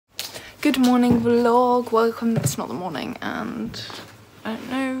Good morning vlog. Welcome. It's not the morning and I don't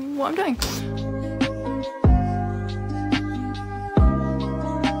know what I'm doing.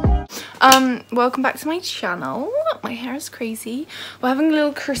 Welcome back to my channel. My hair is crazy. We're having a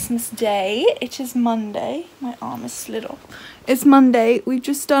little Christmas day. It is Monday. My arm is slid off. It's Monday. We've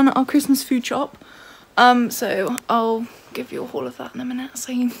just done our Christmas food shop. So I'll give you a haul of that in a minute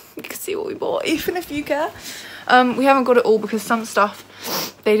so you can see what we bought, even if you care. We haven't got it all because some stuff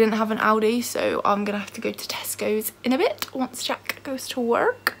they didn't have an Aldi, so I'm gonna have to go to Tesco's in a bit once Jack goes to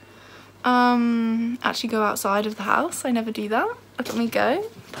work. Actually go outside of the house. I never do that. Look at me go.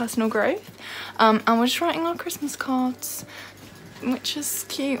 Personal growth. And we're just writing our Christmas cards, which is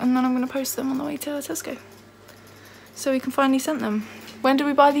cute, and then I'm gonna post them on the way to Tesco so we can finally send them. When did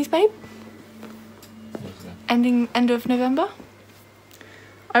we buy these, babe? End of November.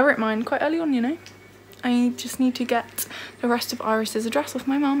 I wrote mine quite early on, you know. I just need to get the rest of Iris's address off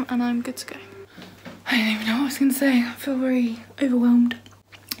my mum and I'm good to go. I don't even know what I was going to say. I feel very overwhelmed.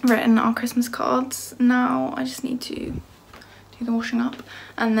 Written our Christmas cards. Now I just need to do the washing up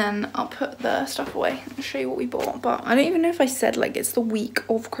and then I'll put the stuff away and show you what we bought. But I don't even know if I said like it's the week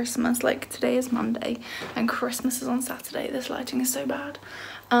of Christmas. Like today is Monday and Christmas is on Saturday. This lighting is so bad.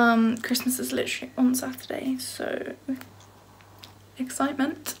 Christmas is literally on Saturday, so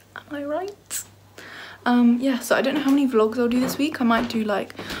excitement, am I right? Yeah, so I don't know how many vlogs I'll do this week. I might do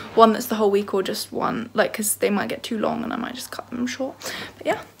like one that's the whole week or just one, like, because they might get too long and I might just cut them short. But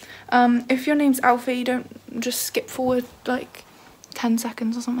yeah, if your name's Alfie, don't just skip forward like 10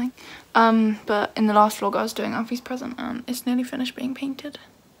 seconds or something. But in the last vlog I was doing Alfie's present and it's nearly finished being painted.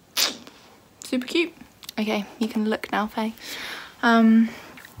 Super cute. Okay, you can look now, Faye.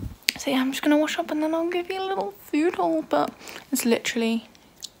 So yeah, I'm just gonna wash up and then I'll give you a little food haul, but it's literally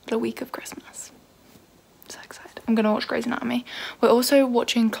the week of Christmas. So excited. I'm gonna watch Grey's Anatomy. We're also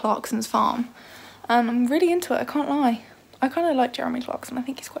watching Clarkson's Farm and I'm really into it, I can't lie. I kind of like Jeremy Clarkson, I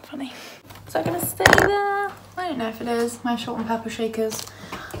think he's quite funny. Is that gonna stay there? I don't know if it is. My salt and pepper shakers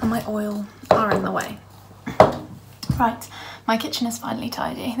and my oil are in the way. Right, my kitchen is finally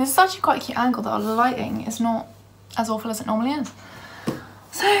tidy. This is actually quite a cute angle though. The lighting is not as awful as it normally is.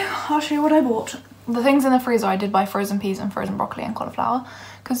 So I'll show you what I bought. The things in the freezer I did buy frozen peas and frozen broccoli and cauliflower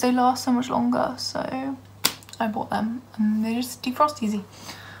because they last so much longer, so I bought them and they just defrost easy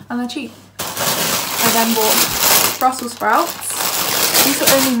and they're cheap. I then bought Brussels sprouts. These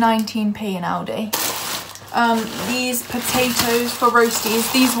are only 19p in Aldi. These potatoes for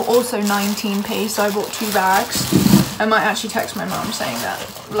roasties, these were also 19p, so I bought 2 bags. I might actually text my mum saying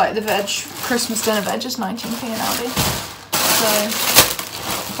that like the Christmas dinner veg is 19p in Aldi. So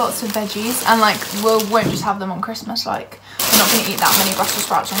lots of veggies, and like we won't just have them on Christmas, like we're not going to eat that many Brussels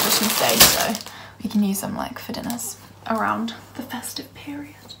sprouts on Christmas Day, so we can use them like for dinners around the festive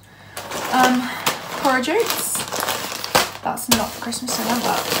period. Porridge oats, that's not for Christmas dinner,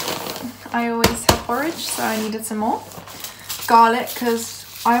 but I always have porridge, so I needed some more. Garlic, because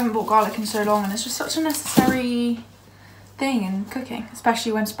I haven't bought garlic in so long and it's just such a necessary thing in cooking,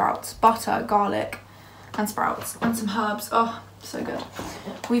 especially when sprouts. Butter, garlic and sprouts and some herbs. Oh, so good.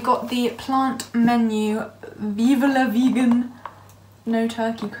 We got the Plant Menu Vive la Vegan No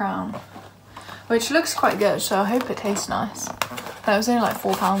Turkey Crown, which looks quite good, so I hope it tastes nice. That was only like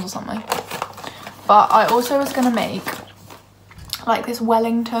 £4 or something. But I also was gonna make like this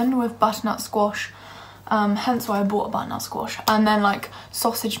Wellington with butternut squash, hence why I bought a butternut squash, and then like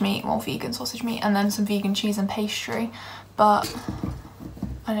sausage meat, well, vegan sausage meat, and then some vegan cheese and pastry. But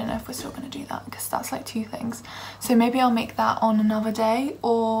I don't know if we're still going to do that because that's like 2 things. So maybe I'll make that on another day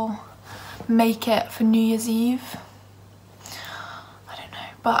or make it for New Year's Eve. I don't know.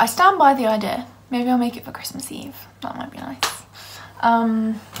 But I stand by the idea. Maybe I'll make it for Christmas Eve. That might be nice.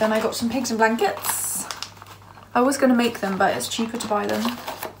 Then I got some pigs and blankets. I was going to make them, but it's cheaper to buy them.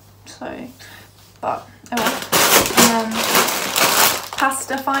 So, but oh well. And then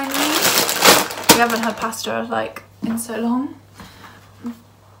pasta finally. We haven't had pasta like in so long.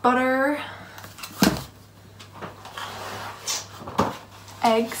 Butter,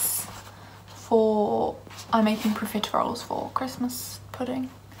 eggs for, I'm making profiteroles for Christmas pudding,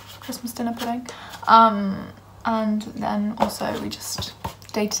 Christmas dinner pudding, and then also we just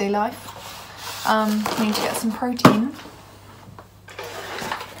day-to-day life. We need to get some protein,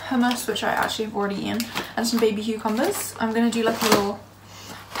 hummus, which I actually have already eaten, and some baby cucumbers. I'm going to do like a little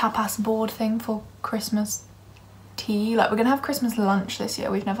tapas board thing for Christmas tea. Like we're gonna have Christmas lunch this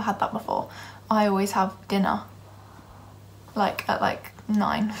year. We've never had that before. I always have dinner like at like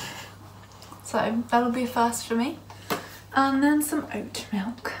 9, so that'll be a first for me. And then some oat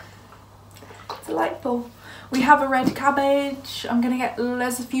milk. Delightful. We have a red cabbage. I'm gonna get,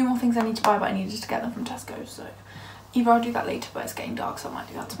 there's a few more things I need to buy, but I needed to get them from Tesco, so either I'll do that later, but it's getting dark, so I might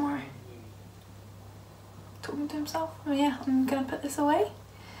do that tomorrow. Talking to himself. Oh yeah, I'm gonna put this away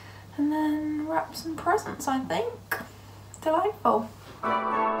and then wrap some presents, I think. Delightful.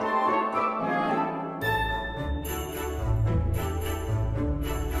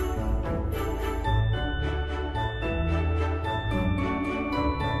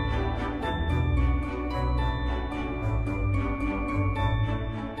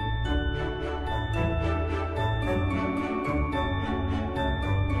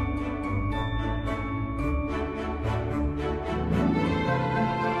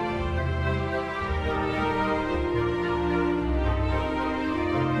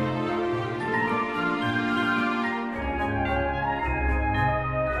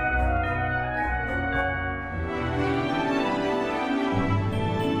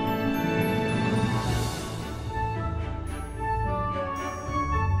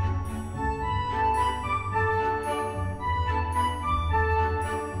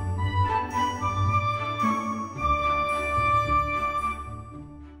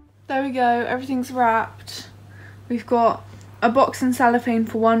 There we go, everything's wrapped. We've got a box in cellophane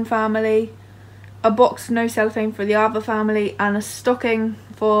for one family, a box no cellophane for the other family, and a stocking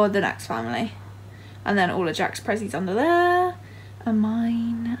for the next family. And then all of Jack's prezzies under there, and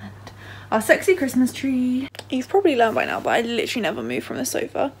mine, and our sexy Christmas tree. You've probably learned by now, but I literally never move from the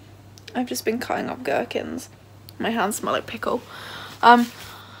sofa. I've just been cutting up gherkins. My hands smell like pickle. I'm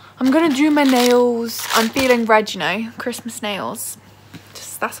gonna do my nails. I'm feeling red, you know, Christmas nails.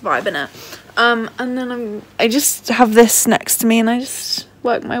 That's a vibe, innit? And then I just have this next to me and I just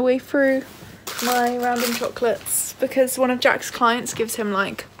work my way through my random chocolates because one of Jack's clients gives him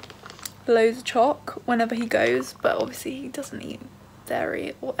like loads of choc whenever he goes, but obviously he doesn't eat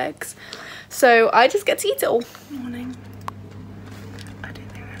dairy or eggs, so I just get to eat it all. Morning. I don't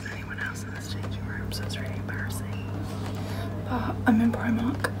think there's anyone else in this changing room, so it's really embarrassing. But I'm in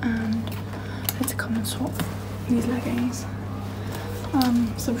Primark and I had to come and swap these leggings.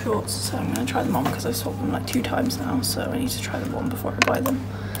 Some shorts, so I'm going to try them on because I've swapped them like 2 times now, so I need to try them on before I buy them.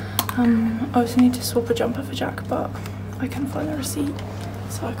 I also need to swap a jumper for Jack, but I couldn't find the receipt,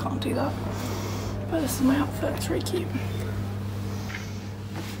 so I can't do that. But this is my outfit, it's really cute.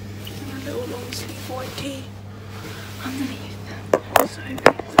 And a little long sleeve white tee underneath. So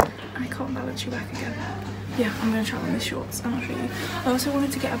I can't balance you back again. Yeah, I'm going to try on these shorts and I'll show you. I also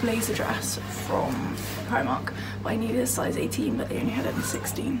wanted to get a blazer dress from Primark, but I needed a size 18, but they only had it in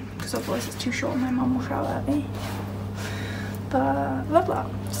 16 because otherwise it's too short and my mum will shout at me. But love that.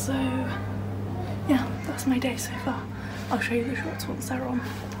 So yeah, that's my day so far. I'll show you the shorts once they're on,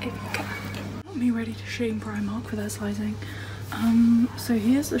 if you can. Got me ready to shame Primark for their sizing. So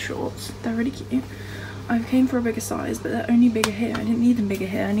here's the shorts. They're really cute. I came for a bigger size, but they're only bigger here. I didn't need them bigger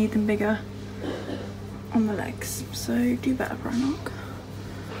here. I need them bigger on the legs. So do better, Primark,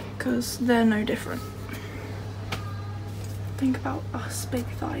 because they're no different. Think about us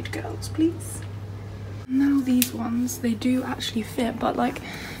big-thighed girls, please. Now these ones, they do actually fit, but like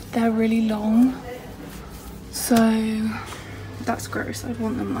they're really long, so that's gross. I'd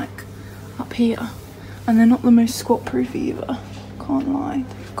want them like up here, and they're not the most squat proof either, can't lie.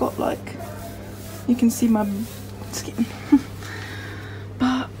 They've got like, you can see my skin.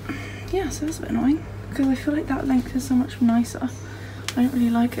 But yeah, so that's a bit annoying because I feel like that length is so much nicer. I don't really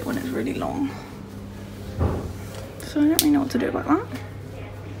like it when it's really long, so I don't really know what to do about that.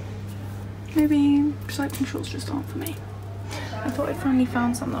 Maybe cycling shorts just aren't for me. I thought I'd finally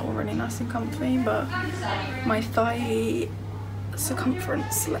found some that were really nice and comfy, but my thigh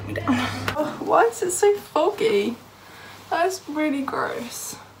circumference let me down. Oh, why is it so foggy? That's really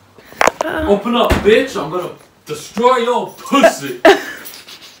gross. Open up, bitch! I'm gonna destroy your pussy!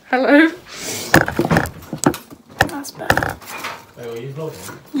 Hello? That's better. Wait, are you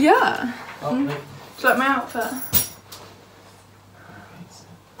vlogging? Yeah. Oh, Do you like my outfit?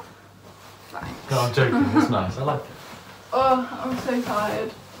 No, I'm joking, it's nice, I like it. Oh, I'm so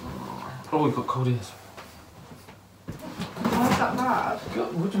tired. Oh, we've got cold ears. Why is that bad?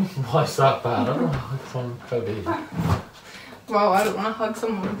 What do you mean, why is that bad? I don't want to hug someone with cold ears. Well, I don't want to hug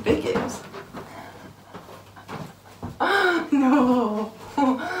someone with big ears. No.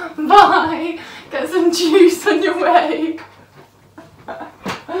 Bye. Get some juice on your way.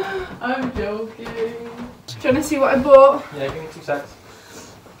 I'm joking. Do you want to see what I bought? Yeah, give me 2 secs.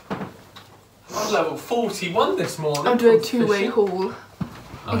 I was level 41 this morning. I'll do a 2-way haul.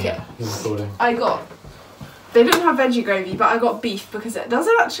 Oh, okay. Yeah, you're recording. I got, they didn't have veggie gravy, but I got beef because it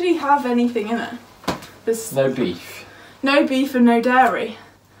doesn't actually have anything in it. There's no beef. No beef and no dairy.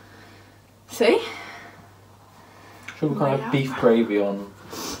 See? Should we kind of beef gravy on?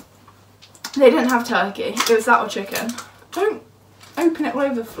 They didn't have turkey. It was that or chicken. Don't open it all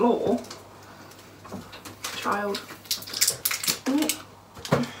over the floor. Child.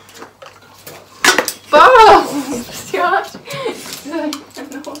 Oh! So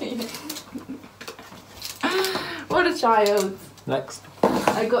annoying. What a child. Next.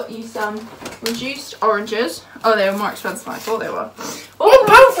 I got you some reduced oranges. Oh, they were more expensive than I thought they were.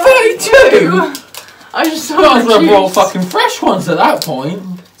 £1.32! I just saw Might as well brought fucking fresh ones at that point.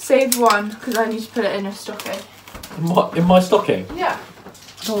 Save one, because I need to put it in a stocking. In my stocking? Yeah.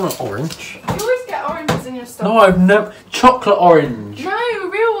 I don't want orange. You always get oranges in your stocking. No, I've never... Chocolate orange. No,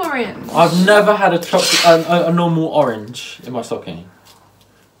 real orange. I've never had a chocolate, a normal orange in my stocking.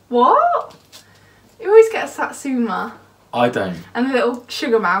 What? You always get a Satsuma. I don't. And a little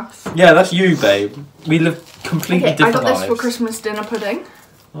sugar mouse. Yeah, that's you, babe. We live completely different lives. I got this for Christmas dinner pudding.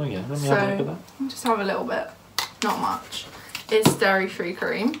 Oh yeah, let me have a look at that. Just have a little bit. Not much. It's dairy-free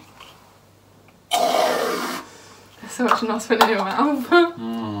cream. So much nothing in your mouth.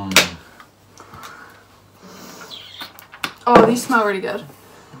 Oh, these smell really good.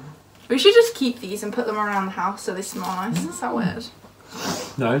 We should just keep these and put them around the house so they smell nice. Is that weird?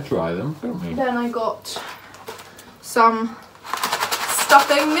 No, try them. Don't we? Then I got some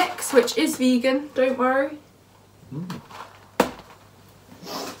stuffing mix, which is vegan, don't worry.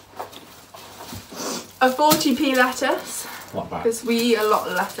 A 40p lettuce. Not bad. Because we eat a lot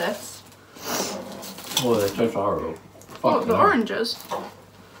of lettuce. Oh, they taste horrible. What, the oranges?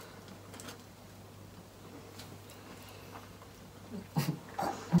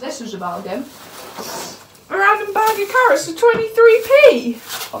 This is a bargain. A random bag of carrots for 23p.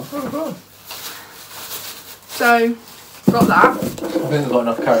 I'm so good. So, got that. I think we've got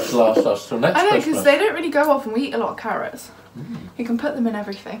enough carrots to last us till next Christmas. I know, because they don't really go off and we eat a lot of carrots. You can put them in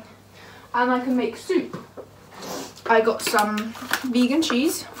everything. And I can make soup. I got some vegan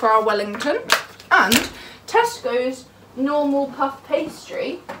cheese for our Wellington. And Tesco's normal puff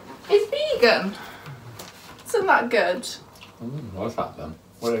pastry is vegan. Isn't that good? What's that then?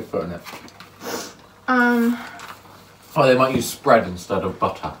 What are they putting in it? Oh, they might use spread instead of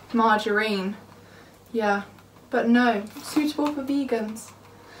butter. Margarine. Yeah. But no, suitable for vegans.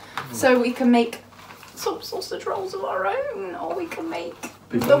 So we can make some sausage rolls of our own, or we can make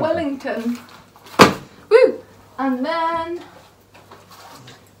the Wellington. Woo! And then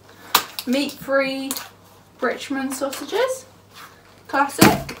meat-free Richmond sausages.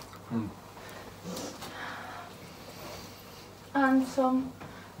 Classic. And some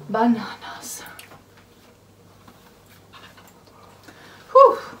bananas.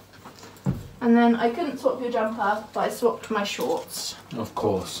 Whew. And then I couldn't swap your jumper, but I swapped my shorts. Of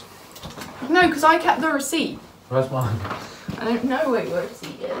course. No, because I kept the receipt. Where's mine? I don't know where your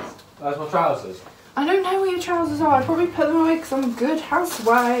receipt is. Where's my trousers? I don't know where your trousers are. I probably put them away because I'm a good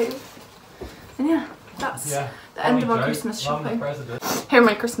housewife. And yeah, that's the end of our Christmas shopping. Here are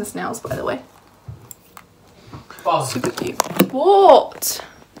my Christmas nails, by the way. Oh. Super cute. What?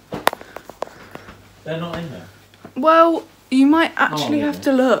 They're not in there. Well, you might actually have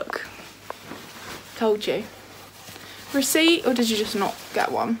to look. Told you. Receipt, or did you just not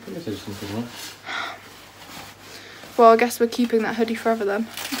get one? Well, I guess we're keeping that hoodie forever then.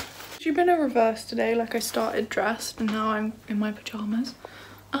 You've been in reverse today, like I started dressed and now I'm in my pyjamas.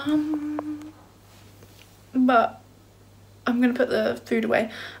 But I'm gonna put the food away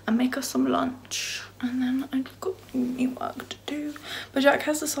and make us some lunch, and then I've got new work to do. But Jack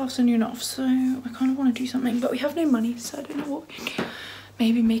has this afternoon off, so I kind of want to do something, but we have no money, so I don't know what we can do.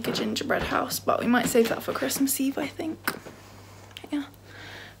 Maybe make a gingerbread house, but we might save that for Christmas Eve, I think. Yeah.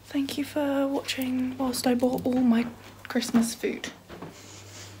 Thank you for watching whilst I bought all my Christmas food.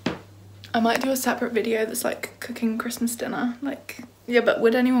 I might do a separate video that's like cooking Christmas dinner. Like, yeah, but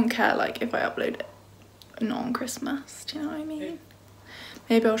would anyone care like if I upload it not on Christmas? Do you know what I mean?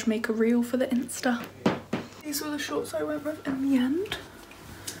 Maybe I'll just make a reel for the Insta. These were the shorts I went with in the end.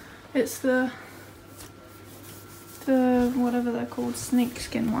 It's the whatever they're called,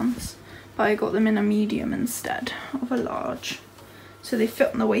 snakeskin ones, but I got them in a medium instead of a large, so they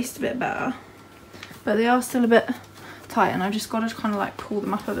fit on the waist a bit better, but they are still a bit tight, and I've just got to kind of like pull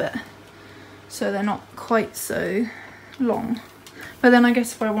them up a bit so they're not quite so long. But then I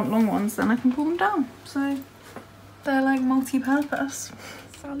guess if I want long ones, then I can pull them down, so they're like multi-purpose.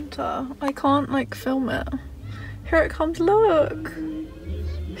 Santa, I can't like film it. Here it comes, look.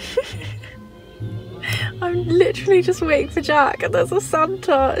 I'm literally just waiting for Jack and there's a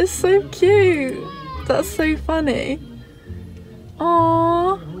Santa. It's so cute. That's so funny.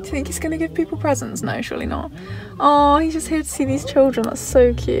 Aww. Do you think he's gonna give people presents? No, surely not. Aww, he's just here to see these children. That's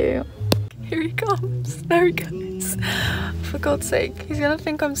so cute. Here he comes. There he goes. face. For God's sake, he's gonna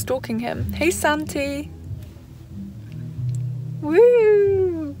think I'm stalking him. Hey, Santi.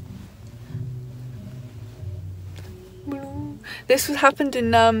 Woo! This happened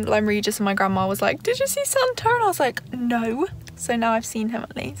in Lyme Regis, and my grandma was like, did you see Santa? And I was like, no. So now I've seen him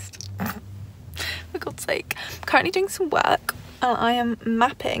at least. For God's sake. I'm currently doing some work, and I am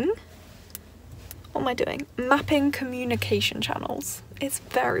mapping. What am I doing? Mapping communication channels. It's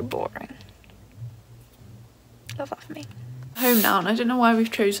very boring. Love that for me. Home now, and I don't know why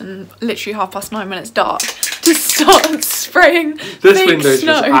we've chosen literally 9:30 when it's dark to start spraying this window's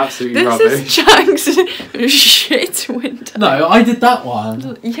just absolutely rubbish. This is Jack's shit window. No, I did that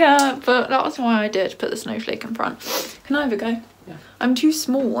one. Yeah, but that was why I did put the snowflake in front. Can I have a go? Yeah. I'm too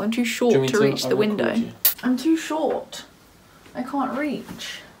small, I'm too short to reach the window. You? I'm too short. I can't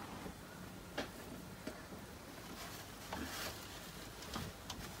reach.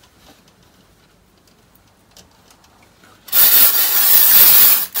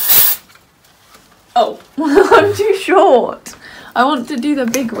 Oh, I'm too short. I want to do the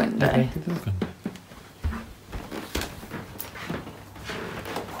big window. Okay.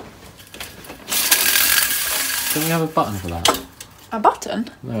 Don't we have a button for that? A button?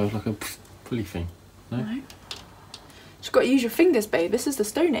 No, it's like a pulley thing. No? No. Just got to use your fingers, babe. This is the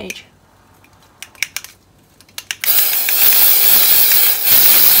Stone Age.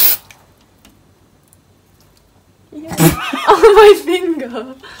 Yeah. Oh, my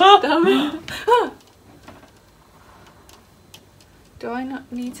finger. Damn it. Do I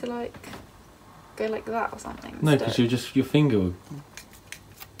not need to like go like that or something? No, because you just your finger would...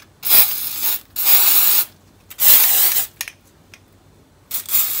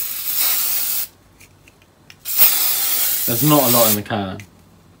 There's not a lot in the can.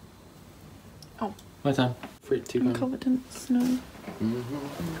 Oh. My time. 3, 2, 1. I'm covered in snow.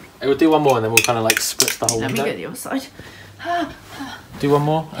 It will do one more and then we'll kind of like spritz the whole Let window. me get the other side. Do one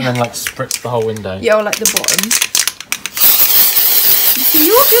more and then like spritz the whole window. Yeah, or like the bottom. See,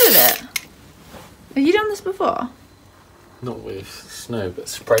 you're good at it. Have you done this before? Not with snow, but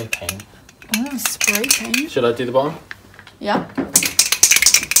spray paint. Oh, spray paint. Should I do the bottom? Yeah.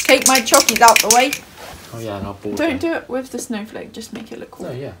 Take my chockies out the way. Oh yeah, and our board Don't game. do it with the snowflake, just make it look cool.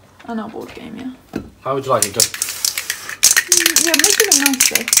 Oh yeah. And our board game, yeah. How would you like it? Just... Yeah, make it look nice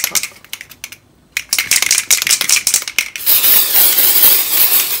though.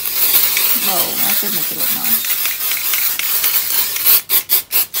 Oh, I should make it look nice.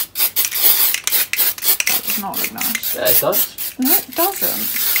 That does not look nice. Yeah, it does. No, it doesn't.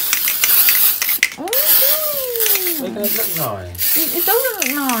 Make it look nice. It doesn't look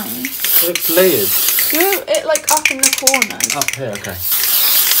nice. It looks layered. Do it like up in the corners. Up here, okay.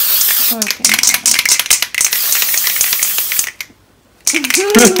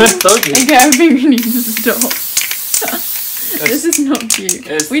 Told you. Okay, I think we need to stop. This is not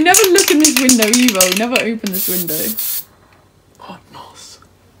cute. We never look in this window either. We never open this window. Oh, nice.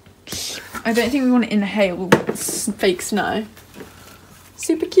 I don't think we want to inhale fake snow.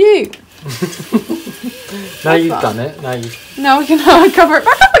 Super cute. Now you've done it. Now you. Now we can cover it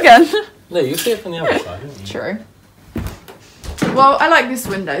back up again. No, you see it from the other side, don't you? True. Well, I like this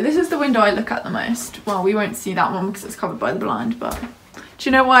window. This is the window I look at the most. Well, we won't see that one because it's covered by the blind, but... Do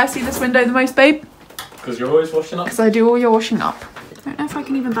you know why I see this window the most, babe? Because you're always washing up? Because I do all your washing up. I don't know if I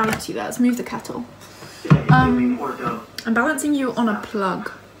can even balance you there. Let's move the kettle. I'm balancing you on a plug.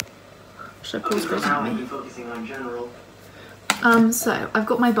 Should I pause for me? So, I've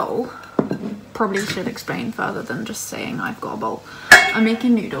got my bowl. Probably should explain further than just saying I've got a bowl. I'm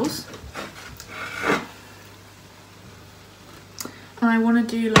making noodles. And I want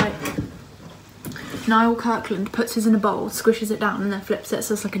to do like Niall Kirkland puts his in a bowl, squishes it down and then flips it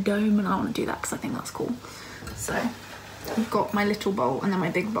so it's like a dome, and I want to do that because I think that's cool. So I've got my little bowl and then my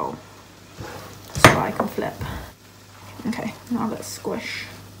big bowl so I can flip. Okay, now let's squish.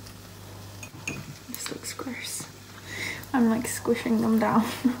 This looks gross. I'm like squishing them down.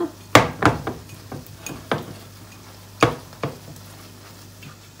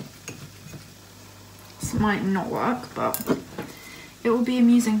 This might not work, but it will be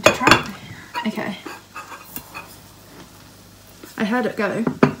amusing to try. Okay. I heard it go.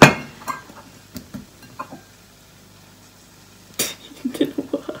 It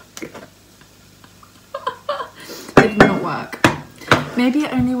didn't work. It did not work. Maybe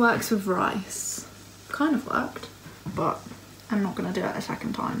it only works with rice. Kind of worked, but I'm not going to do it a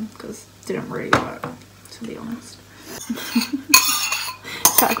second time because it didn't really work, to be honest.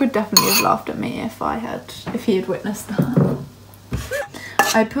 Jack would definitely have laughed at me if he had witnessed that.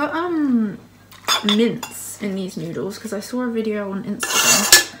 I put mince in these noodles because I saw a video on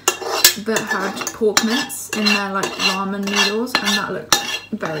Instagram that had pork mince in their like ramen noodles, and that looked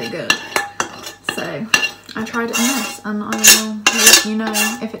very good. So I tried it in this, and I will let you know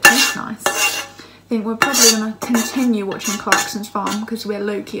if it tastes nice. I think we're probably going to continue watching Clarkson's Farm because we're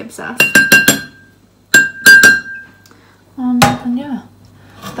low-key obsessed. And yeah,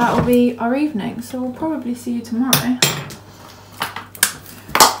 that will be our evening. So we'll probably see you tomorrow.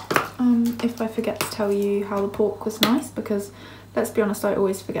 If I forget to tell you how the pork was nice, because let's be honest, I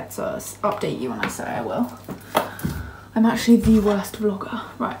always forget to update you when I say I will. I'm actually the worst vlogger.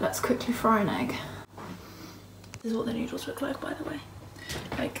 Right, let's quickly fry an egg. This is what the noodles look like, by the way.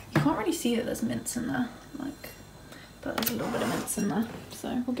 Like, you can't really see that there's mince in there, like, but there's a little bit of mince in there,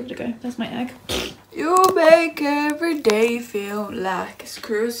 so we'll give it a go. There's my egg. You make every day feel like it's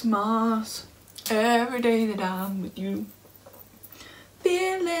Christmas. Every day that I'm with you.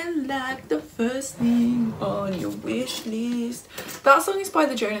 Feeling like the first thing on your wish list. That song is by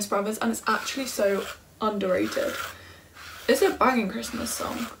the Jonas Brothers, and it's actually so underrated. It's a banging Christmas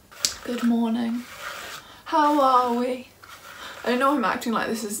song. Good morning. How are we? I know I'm acting like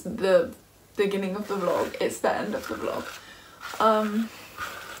this is the beginning of the vlog. It's the end of the vlog.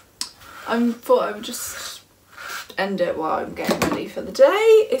 I thought I would just end it while I'm getting ready for the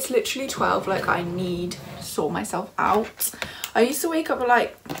day. It's literally 12. Like, I need to sort myself out. I used to wake up at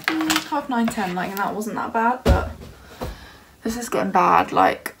like 9:30, 10, like, and that wasn't that bad, but this is getting bad.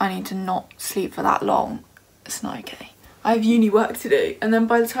 Like, I need to not sleep for that long. It's not okay. I have uni work to do, and then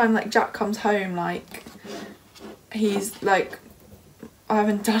by the time like Jack comes home, like, he's like, I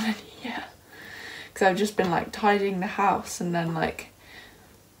haven't done any yet because I've just been like tidying the house and then like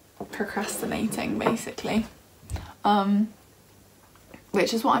procrastinating basically,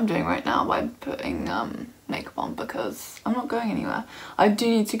 which is what I'm doing right now by putting makeup on, because I'm not going anywhere. I do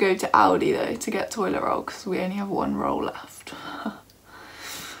need to go to Aldi though to get toilet roll because we only have one roll left.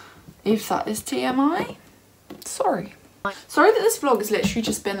 If that is TMI, sorry that this vlog has literally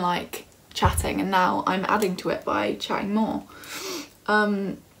just been like chatting, and now I'm adding to it by chatting more,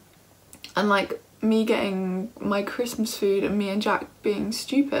 and like me getting my Christmas food and me and Jack being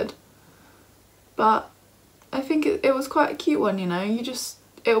stupid, but I think it was quite a cute one, you know.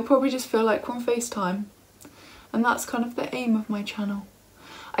 It'll probably just feel like we're on FaceTime, and that's kind of the aim of my channel.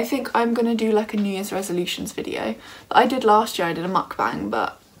 I think I'm gonna do like a New Year's resolutions video that I did last year. I did a mukbang,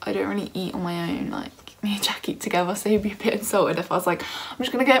 but I don't really eat on my own. Like, me and Jack eat together, so he'd be a bit insulted if I was like, I'm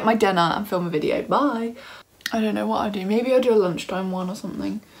just gonna get my dinner and film a video, bye. I don't know what I'll do. Maybe I'll do a lunchtime one or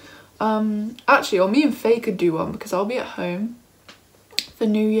something. Actually, or me and Faye could do one because I'll be at home for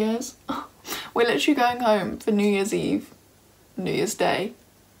New Year's. We're literally going home for New Year's Eve, New Year's Day,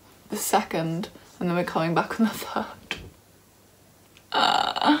 the 2nd, and then we're coming back on the 3rd.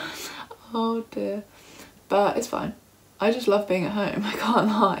 Oh dear. But it's fine. I just love being at home, I can't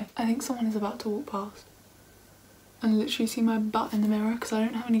lie. I think someone is about to walk past and literally see my butt in the mirror because I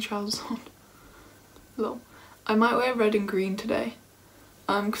don't have any trousers on. Lol. I might wear red and green today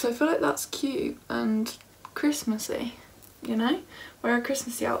because I feel like that's cute and Christmassy, you know? Wear a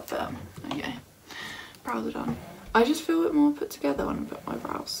Christmassy outfit. Okay, brows are done. I just feel a bit more put together when I put my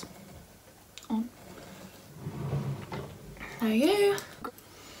brows on. There you go.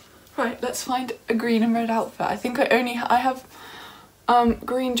 Right, let's find a green and red outfit. I think I have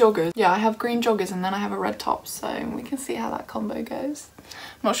green joggers. Yeah, I have green joggers and then I have a red top, so we can see how that combo goes.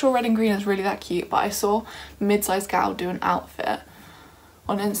 I'm not sure red and green is really that cute, but I saw a mid-sized gal do an outfit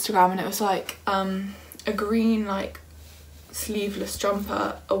on Instagram and it was like a green like sleeveless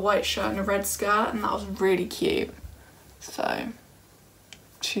jumper, a white shirt and a red skirt, and that was really cute. So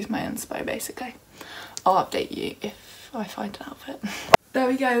she's my inspo basically. I'll update you if I find an outfit. There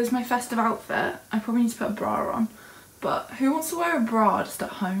we go, it was my festive outfit. I probably need to put a bra on, but who wants to wear a bra just at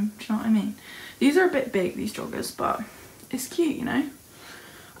home? Do you know what I mean? These are a bit big, these joggers, but it's cute, you know?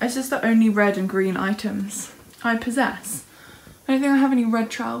 It's just the only red and green items I possess. I don't think I have any red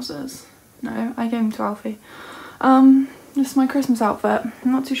trousers. No, I gave them to Alfie. This is my Christmas outfit.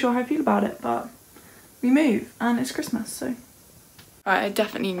 I'm not too sure how I feel about it, but we move and it's Christmas, so. Right, I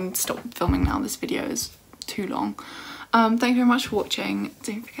definitely need to stop filming now. This video is too long. Thank you very much for watching.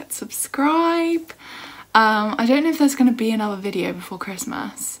 Don't forget to subscribe. I don't know if there's going to be another video before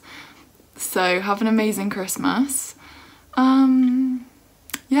Christmas, so have an amazing Christmas.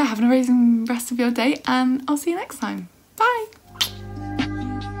 Yeah, have an amazing rest of your day and I'll see you next time.